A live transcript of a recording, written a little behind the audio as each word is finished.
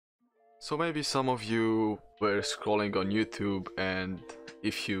So maybe some of you were scrolling on YouTube, and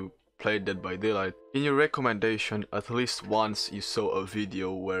if you played Dead by Daylight, in your recommendation at least once you saw a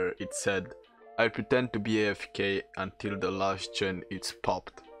video where it said, "I pretend to be AFK until the last gen is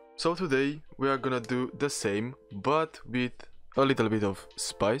popped." So today we are gonna do the same, but with a little bit of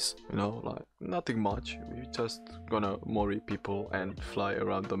spice, you know, like nothing much. We're just gonna mori people and fly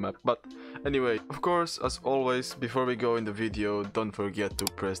around the map. But anyway, of course, as always, before we go in the video, don't forget to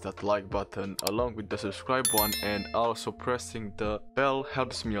press that like button along with the subscribe one, and also pressing the bell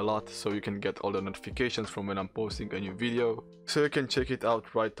helps me a lot, so you can get all the notifications from when I'm posting a new video, so you can check it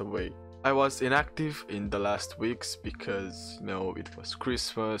out right away. I was inactive in the last weeks because, you know, it was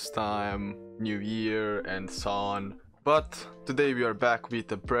Christmas time, New Year and so on. But today we are back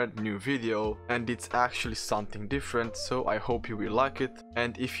with a brand new video, and it's actually something different, so I hope you will like it.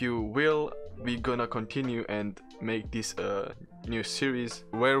 And if you will, we're gonna continue and make this a new series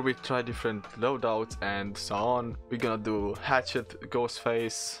where we try different loadouts and so on. We're gonna do Hatchet,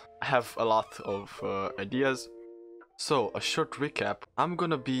 Ghostface. I have a lot of ideas. So, a short recap: I'm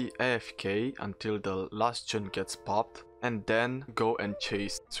gonna be AFK until the last gen gets popped, and then go and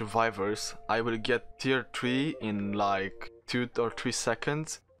chase survivors. I will get tier 3 in like 2 or 3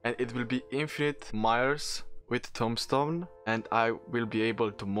 seconds, and it will be infinite Myers with Tombstone, and I will be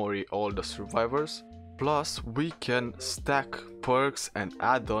able to mori all the survivors. Plus, we can stack perks and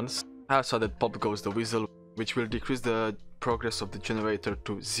add-ons. I also added Pop Goes the Whistle, which will decrease the progress of the generator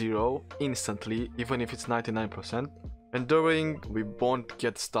to 0 instantly, even if it's 99%. Enduring, we won't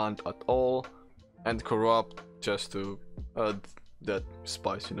get stunned at all, and Corrupt, just to add that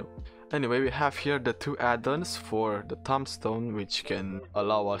spice, you know. Anyway, we have here the 2 add-ons for the Tombstone, which can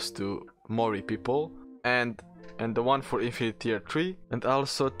allow us to mori people, and the one for Infinite Tier 3, and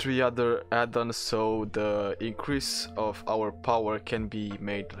also 3 other add-ons, so the increase of our power can be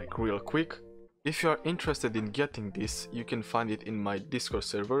made like real quick. If you are interested in getting this, you can find it in my Discord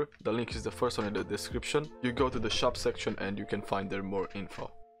server. The link is the first one in the description. You go to the shop section and you can find there more info.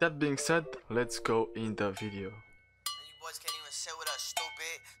 That being said, let's go in the video. You boys can't even sit with us,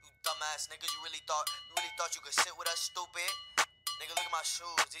 stupid. You dumbass niggas, you really thought you could sit with us, stupid? Nigga, look at my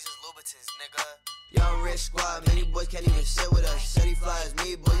shoes, these is Louboutins, nigga. Young rich squad, many boys can't even sit with us. Said he fly as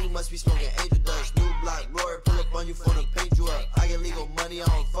me, boy, you must be smoking angel dust. New block, roar, pull up on you for to paint you up. I get legal money, I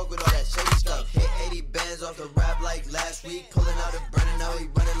don't fuck with all that shady stuff. Hit 80 bands off the rap like last week. Pulling out and burning, now he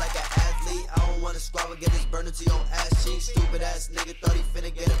running like an athlete. I don't want to squad, but get this burner to your ass cheek. Stupid ass nigga thought he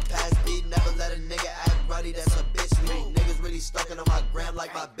finna get a pass beat. Never let a nigga act ruddy, that's a bitch move. Niggas really stalking on my gram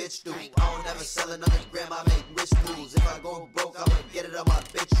like my bitch do. I don't never sell another gram, I make rich moves. If I go broke, I'ma get it on my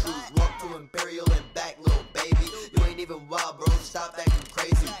bitch shoes. Walk to Imperial and back, little baby. You ain't even wild, bro, stop acting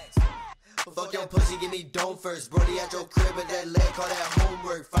crazy. Fuck your pussy, give me dome first. Brody at your crib with that leg, call that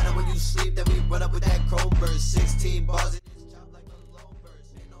homework. Find out when you sleep, then we run up with that chrome burst. 16 bars in this chop like a low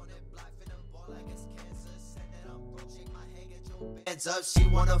burst. Ain't on that block, finna ball like it's cancer. Said that I'm broke, shake my hand, get your bands up. She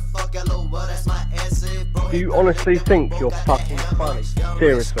wanna fuck, LOL, that's my answer. Bro, Do you honestly think you're fucking funny?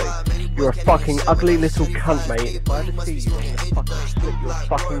 Seriously, you're a fucking ugly little cunt, mate. If I ever see you, I'm gonna fucking split your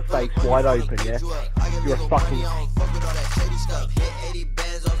fucking face wide open, yeah? You're a fucking... Hit 80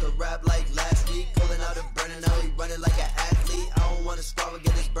 bands off the rap like last week. Pulling out and burning, now he running like an athlete. I don't wanna squad, but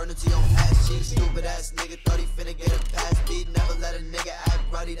get this burner to your ass cheek. Stupid ass nigga thought he finna get a pass beat. Never let a nigga act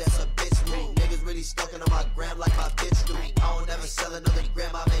ruddy, that's a bitch move. Niggas really stalking on my gram like my bitch do. I don't never sell another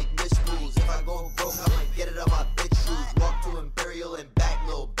gram, I make rich moves. If I go broke, I'ma get it on my bitch shoes. Walk to Imperial and back,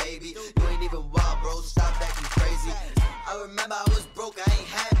 little baby. You ain't even wild, bro, stop acting crazy. I remember I was broke, I ain't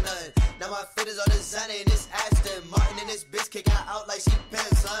had none. Now my fit is all designer and it's Aston Martin, and this bitch kick her out like she pimp,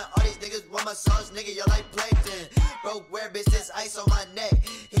 son. All these niggas want my songs, nigga, you're like plankton. Broke wear, bitch, this ice on my neck.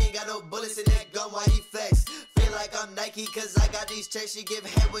 He ain't got no bullets in that gun while he flex. Feel like I'm Nike, cause I got these checks. She give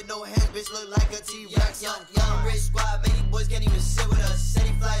head with no hands, bitch, look like a T-Rex. Young rich squad, many boys can't even sit with us. Said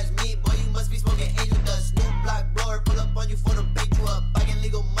he fly as me, boy, you must be smoking